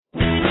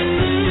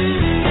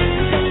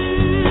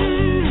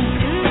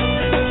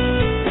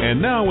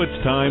Now it's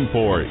time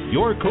for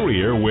Your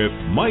Career with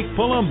Mike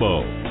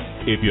Palumbo.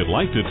 If you'd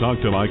like to talk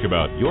to Mike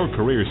about your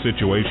career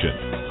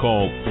situation,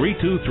 call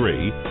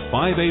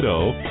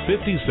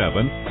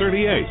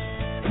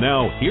 323-580-5738.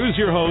 Now, here's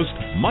your host,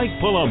 Mike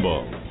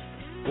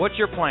Palumbo. What's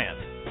your plan?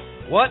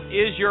 What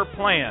is your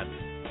plan?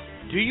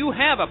 Do you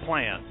have a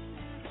plan?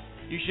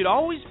 You should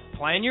always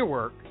plan your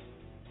work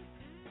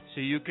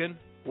so you can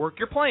work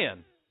your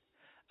plan.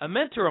 A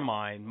mentor of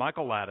mine,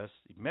 Michael Lattis,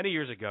 many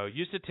years ago,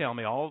 used to tell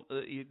me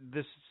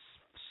this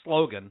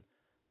slogan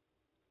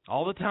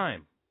all the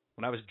time.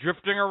 When I was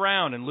drifting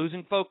around and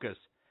losing focus,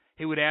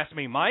 he would ask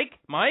me, Mike?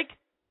 I'd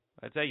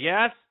say,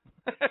 yes.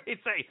 He'd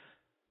say,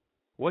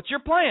 what's your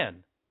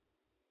plan?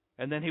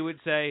 And then he would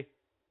say,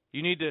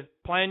 you need to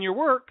plan your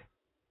work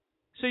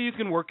so you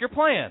can work your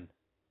plan.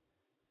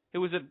 It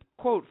was a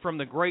quote from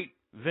the great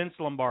Vince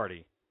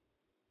Lombardi,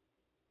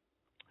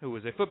 who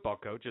was a football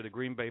coach of the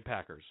Green Bay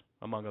Packers,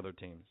 among other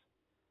teams.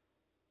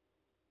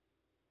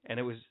 And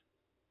it was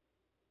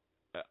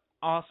an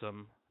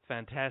awesome,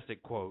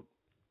 fantastic quote.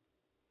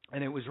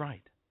 And it was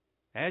right.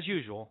 As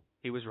usual,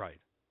 he was right.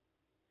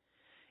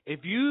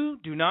 If you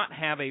do not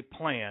have a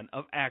plan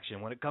of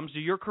action when it comes to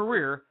your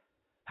career,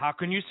 how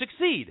can you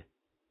succeed?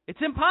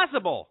 It's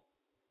impossible.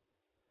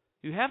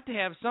 You have to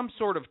have some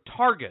sort of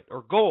target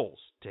or goals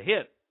to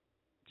hit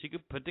so you can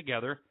put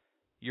together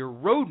your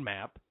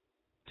roadmap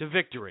to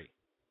victory.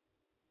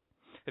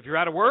 If you're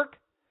out of work,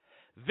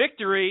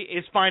 victory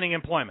is finding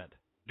employment,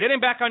 getting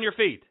back on your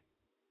feet.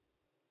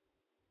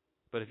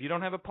 But if you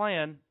don't have a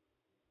plan,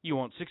 you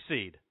won't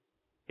succeed.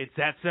 It's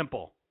that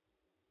simple.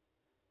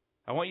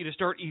 I want you to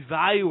start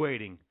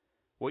evaluating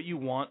what you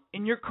want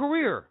in your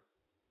career.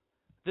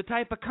 The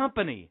type of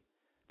company,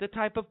 the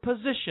type of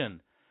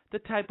position, the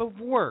type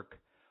of work,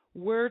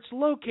 where it's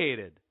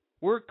located,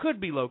 where it could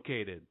be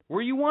located,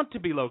 where you want to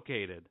be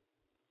located.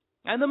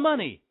 And the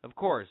money, of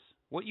course,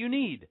 what you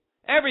need,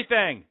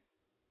 everything.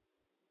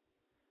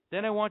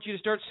 Then I want you to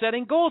start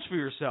setting goals for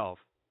yourself.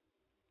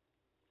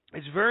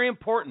 It's very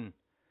important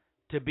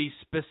to be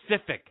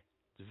specific.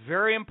 It's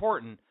very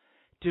important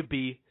to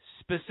be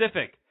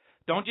specific.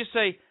 Don't just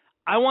say,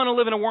 I want to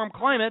live in a warm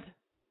climate.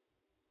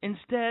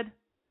 Instead,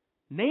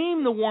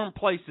 name the warm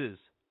places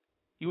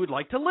you would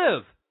like to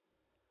live.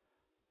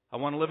 I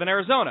want to live in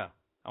Arizona.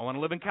 I want to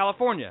live in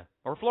California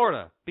or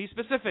Florida. Be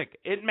specific.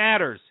 It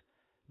matters.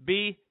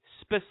 Be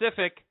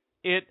specific.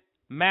 It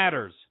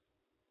matters.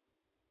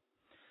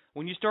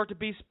 When you start to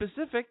be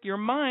specific, your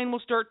mind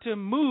will start to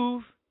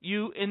move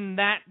you in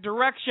that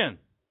direction.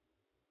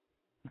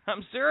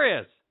 I'm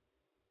serious.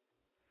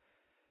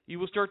 You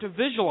will start to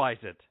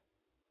visualize it.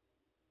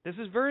 This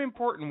is very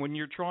important when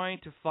you're trying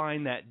to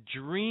find that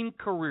dream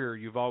career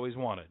you've always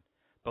wanted.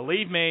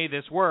 Believe me,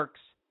 this works,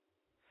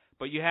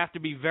 but you have to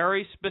be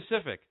very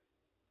specific.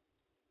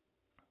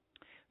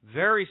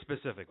 Very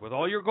specific with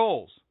all your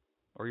goals,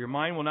 or your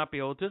mind will not be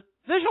able to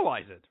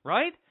visualize it,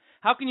 right?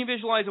 How can you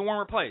visualize a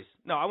warmer place?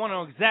 No, I want to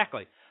know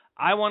exactly.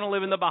 I want to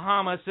live in the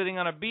Bahamas, sitting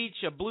on a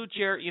beach, a blue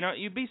chair.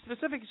 You be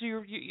specific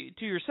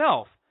to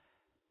yourself.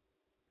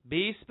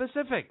 Be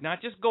specific,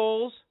 not just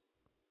goals,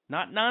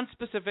 not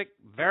non-specific,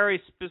 very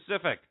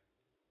specific.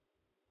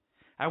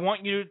 I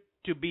want you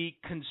to be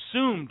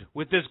consumed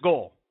with this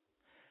goal.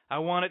 I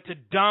want it to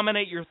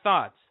dominate your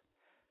thoughts.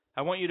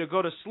 I want you to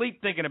go to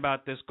sleep thinking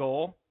about this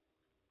goal,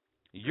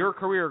 your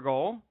career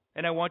goal,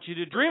 and I want you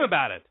to dream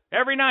about it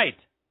every night.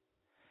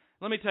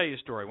 Let me tell you a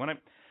story. When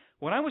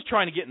I was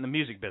trying to get in the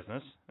music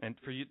business, and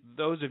for you,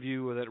 those of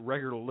you that are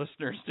regular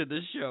listeners to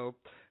this show,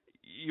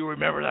 you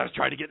remember that I was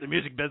trying to get in the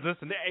music business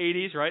in the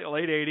 80s, right?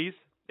 Late 80s.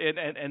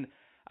 And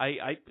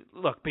I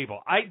look,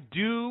 people, I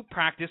do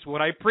practice what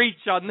I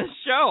preach on this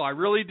show. I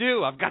really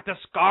do. I've got the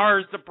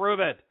scars to prove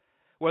it.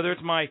 Whether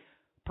it's my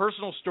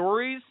personal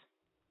stories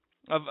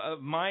of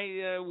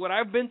my what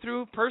I've been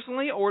through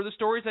personally, or the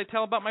stories I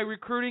tell about my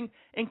recruiting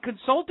and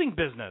consulting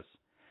business.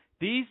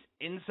 These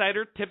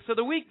insider tips of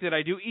the week that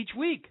I do each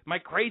week, my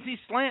crazy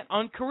slant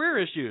on career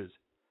issues.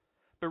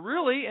 But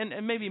really,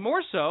 and maybe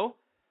more so,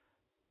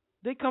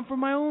 they come from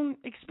my own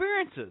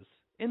experiences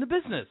in the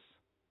business.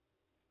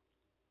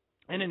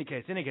 In any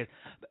case,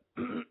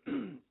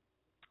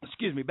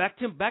 excuse me, back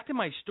to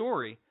my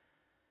story,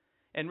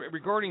 and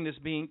regarding this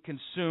being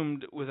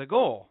consumed with a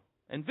goal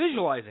and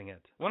visualizing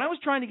it. When I was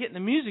trying to get in the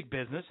music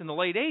business in the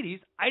late 80s,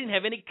 I didn't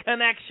have any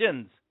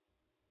connections.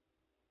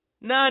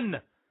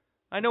 None.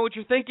 I know what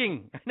you're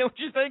thinking.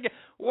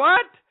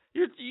 What?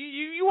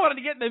 You wanted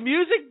to get in the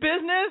music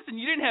business and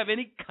you didn't have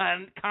any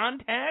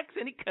contacts,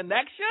 any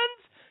connections?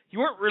 You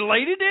weren't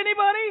related to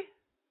anybody?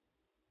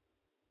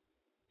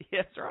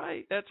 That's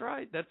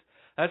right.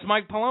 That's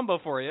Mike Palumbo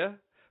for you.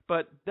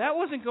 But that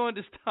wasn't going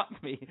to stop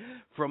me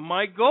from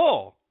my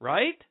goal,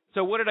 right?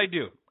 So what did I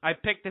do? I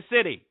picked a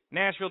city,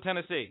 Nashville,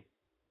 Tennessee.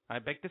 I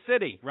picked a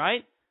city,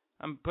 right?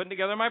 I'm putting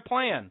together my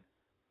plan.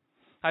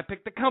 I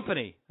picked the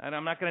company, and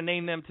I'm not going to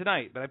name them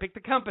tonight, but I picked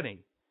the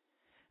company,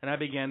 and I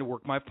began to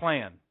work my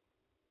plan.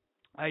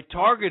 I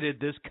targeted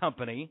this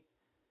company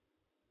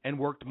and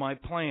worked my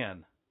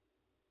plan.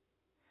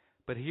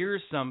 But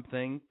here's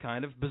something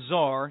kind of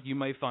bizarre. You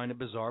may find it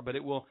bizarre, but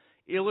it will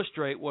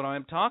illustrate what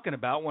I'm talking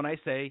about when I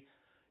say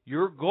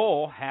your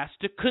goal has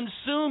to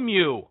consume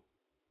you.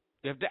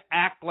 You have to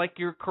act like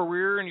your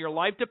career and your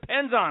life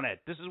depends on it.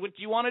 This is what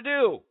you want to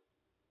do.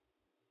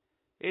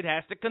 It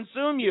has to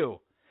consume you.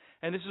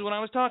 And this is what I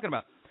was talking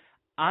about.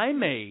 I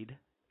made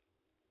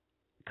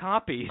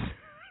copies.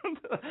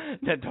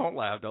 Don't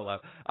laugh.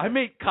 I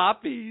made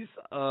copies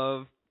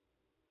of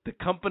the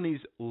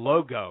company's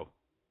logo.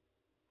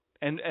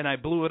 And I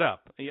blew it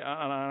up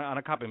on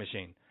a copy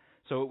machine.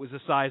 So it was the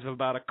size of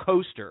about a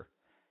coaster.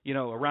 You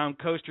know, a round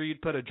coaster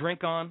you'd put a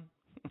drink on.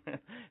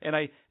 and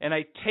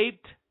I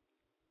taped,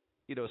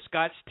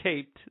 Scotch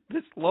taped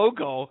this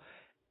logo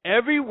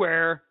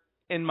everywhere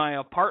in my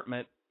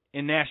apartment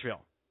in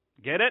Nashville.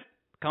 Get it?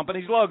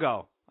 Company's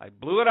logo. I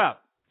blew it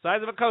up,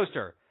 size of a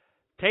coaster.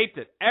 Taped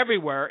it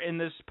everywhere in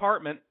this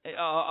apartment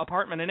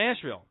in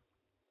Nashville.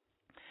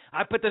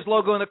 I put this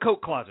logo in the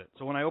coat closet.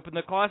 So when I opened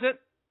the closet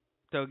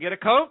to get a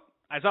coat,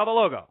 I saw the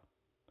logo.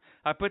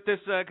 I put this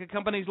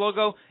company's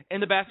logo in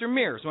the bathroom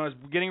mirror. So when I was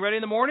getting ready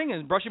in the morning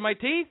and brushing my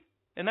teeth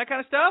and that kind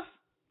of stuff,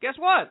 guess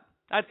what?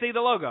 I'd see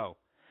the logo.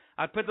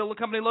 I'd put the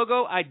company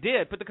logo. I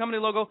did put the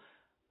company logo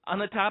on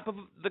the top of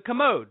the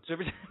commode. So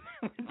every time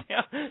I went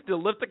down to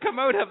lift the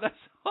commode up, that's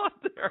on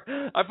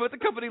there. I put the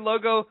company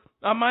logo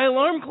on my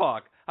alarm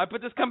clock. I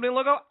put this company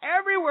logo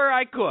everywhere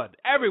I could.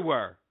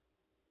 Everywhere.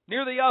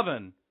 Near the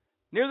oven.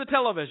 Near the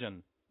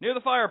television. Near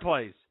the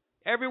fireplace.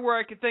 Everywhere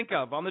I could think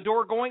of. On the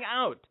door going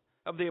out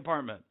of the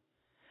apartment.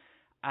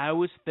 I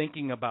was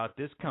thinking about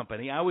this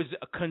company. I was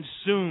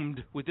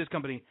consumed with this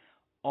company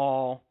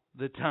all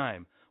the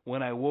time.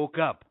 When I woke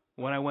up,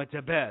 when I went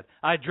to bed,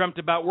 I dreamt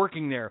about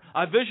working there.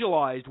 I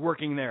visualized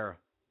working there.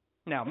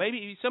 Now,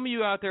 maybe some of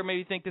you out there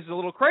maybe think this is a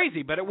little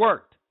crazy, but it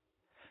worked.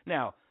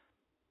 Now,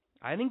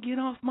 I didn't get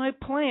off my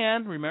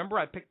plan. Remember,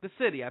 I picked the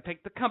city. I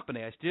picked the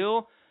company. I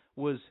still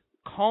was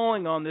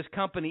calling on this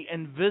company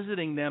and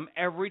visiting them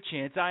every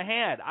chance I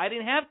had. I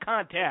didn't have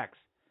contacts.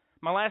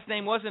 My last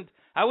name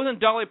I wasn't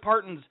Dolly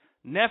Parton's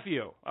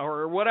nephew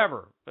or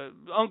whatever,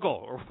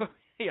 uncle, or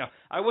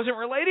I wasn't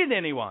related to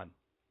anyone.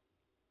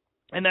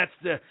 And that's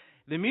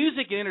the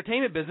music and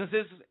entertainment business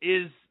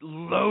is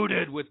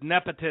loaded with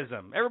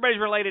nepotism.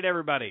 Everybody's related to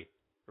everybody,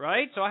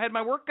 right? So I had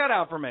my work cut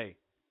out for me.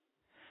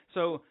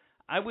 So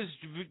I was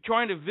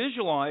trying to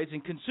visualize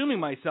and consuming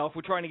myself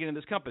with trying to get in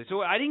this company.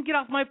 So I didn't get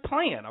off my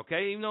plan,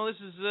 okay? Even though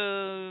this is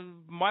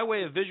my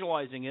way of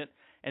visualizing it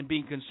and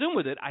being consumed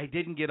with it, I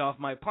didn't get off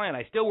my plan.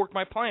 I still worked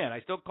my plan.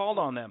 I still called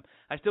on them.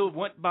 I still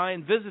went by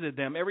and visited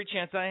them every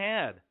chance I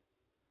had,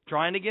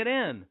 trying to get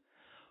in.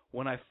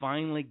 When I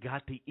finally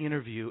got the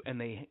interview and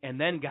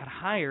then got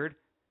hired,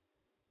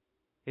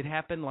 it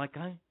happened like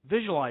I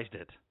visualized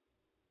it.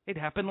 It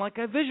happened like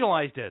I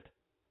visualized it.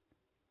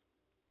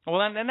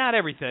 Well, not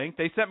everything.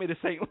 They sent me to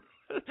St.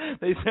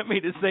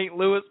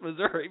 Louis,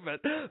 Missouri,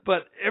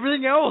 but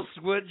everything else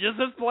went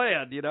just as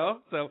planned,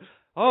 So,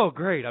 oh,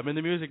 great, I'm in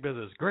the music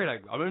business. Great,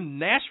 I'm in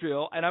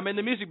Nashville and I'm in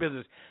the music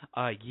business.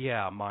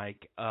 Yeah,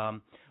 Mike,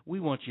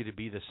 we want you to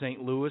be the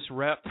St. Louis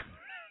rep.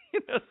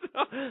 St.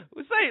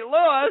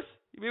 Louis?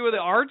 You mean where the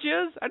Arch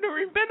is? I've never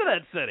even been to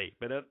that city.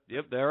 But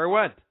there I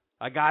went.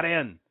 I got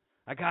in.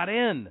 I got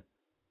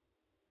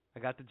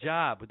the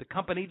job with the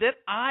company that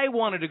I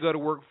wanted to go to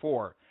work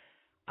for.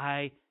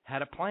 I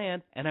had a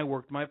plan, and I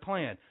worked my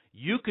plan.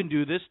 You can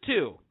do this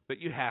too, but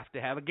you have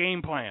to have a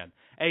game plan,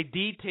 a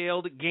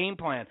detailed game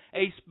plan,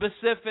 a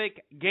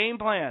specific game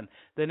plan.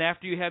 Then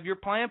after you have your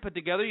plan put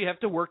together, you have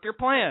to work your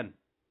plan.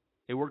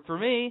 It worked for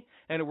me,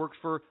 and it works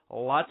for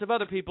lots of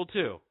other people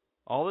too,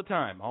 all the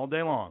time, all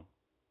day long.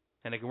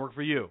 And it can work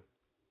for you.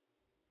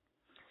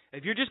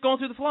 If you're just going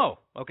through the flow,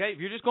 okay? If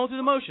you're just going through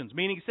the motions,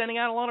 meaning sending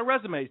out a lot of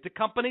resumes to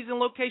companies and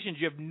locations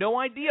you have no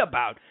idea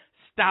about,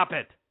 stop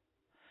it.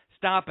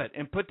 Stop it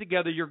and put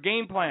together your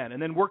game plan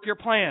and then work your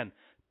plan.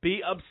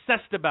 Be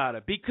obsessed about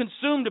it. Be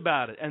consumed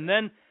about it. And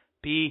then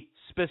be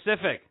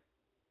specific.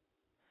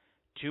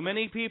 Too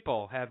many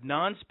people have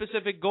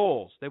non-specific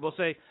goals. They will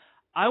say,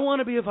 I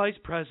want to be a vice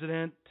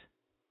president,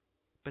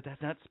 but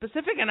that's not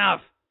specific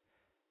enough.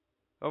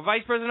 A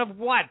vice president of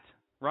what?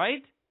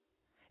 Right?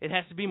 It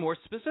has to be more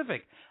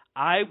specific.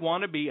 I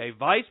want to be a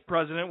vice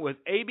president with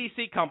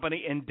ABC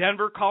Company in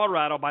Denver,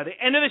 Colorado by the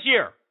end of this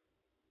year.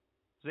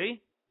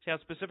 See how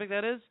specific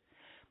that is?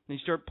 And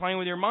you start playing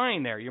with your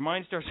mind there. Your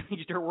mind starts,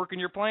 you start working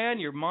your plan.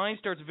 Your mind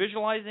starts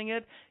visualizing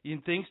it.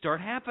 And things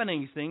start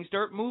happening. Things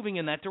start moving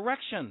in that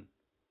direction.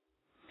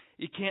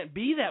 It can't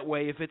be that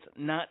way if it's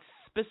not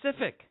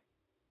specific.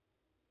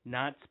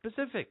 Not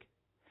specific.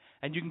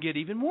 And you can get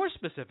even more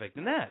specific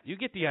than that. You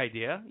get the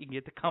idea. You can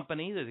get the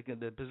company,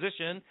 the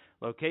position,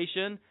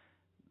 location,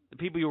 the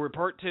people you'll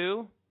report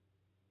to,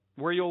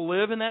 where you'll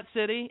live in that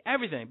city,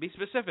 everything. Be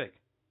specific.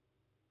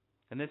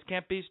 And this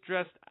can't be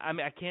stressed. I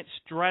mean, I can't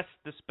stress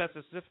the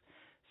specificity.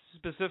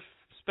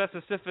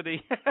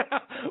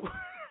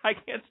 I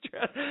can't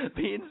stress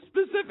being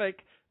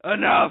specific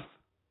enough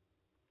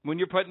when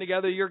you're putting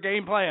together your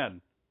game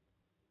plan.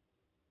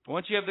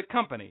 Once you have the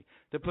company,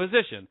 the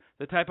position,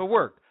 the type of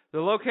work, the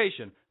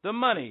location, the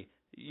money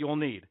you'll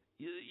need.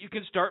 You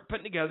can start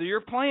putting together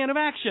your plan of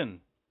action.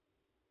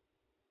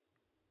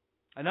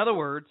 In other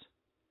words,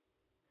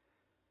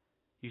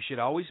 you should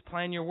always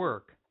plan your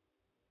work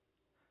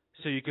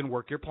so you can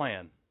work your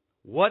plan.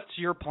 What's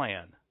your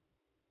plan?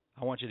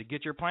 I want you to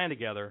get your plan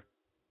together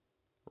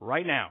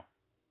right now.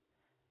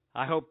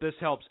 I hope this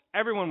helps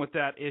everyone with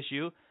that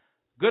issue.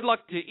 Good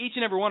luck to each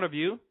and every one of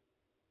you.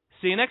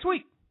 See you next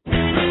week.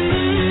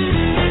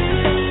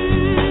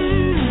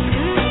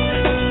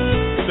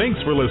 Thanks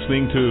for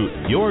listening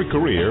to Your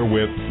Career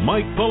with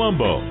Mike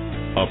Palumbo,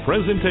 a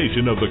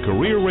presentation of the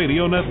Career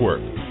Radio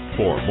Network.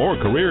 For more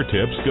career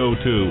tips, go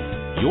to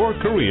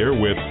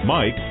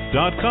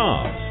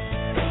yourcareerwithmike.com.